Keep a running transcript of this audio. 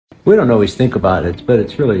We don't always think about it, but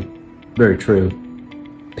it's really very true.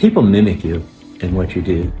 People mimic you in what you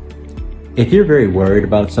do. If you're very worried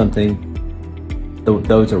about something,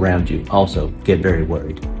 those around you also get very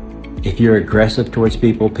worried. If you're aggressive towards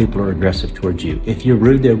people, people are aggressive towards you. If you're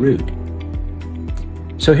rude, they're rude.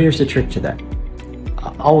 So here's the trick to that.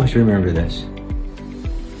 Always remember this.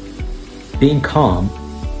 Being calm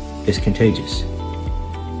is contagious.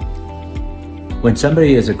 When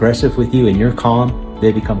somebody is aggressive with you and you're calm,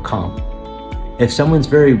 they become calm. If someone's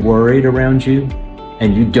very worried around you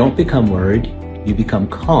and you don't become worried, you become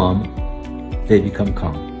calm, they become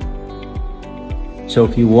calm. So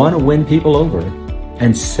if you want to win people over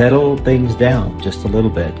and settle things down just a little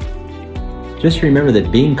bit, just remember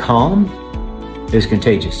that being calm is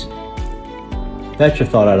contagious. That's your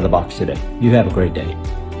thought out of the box today. You have a great day.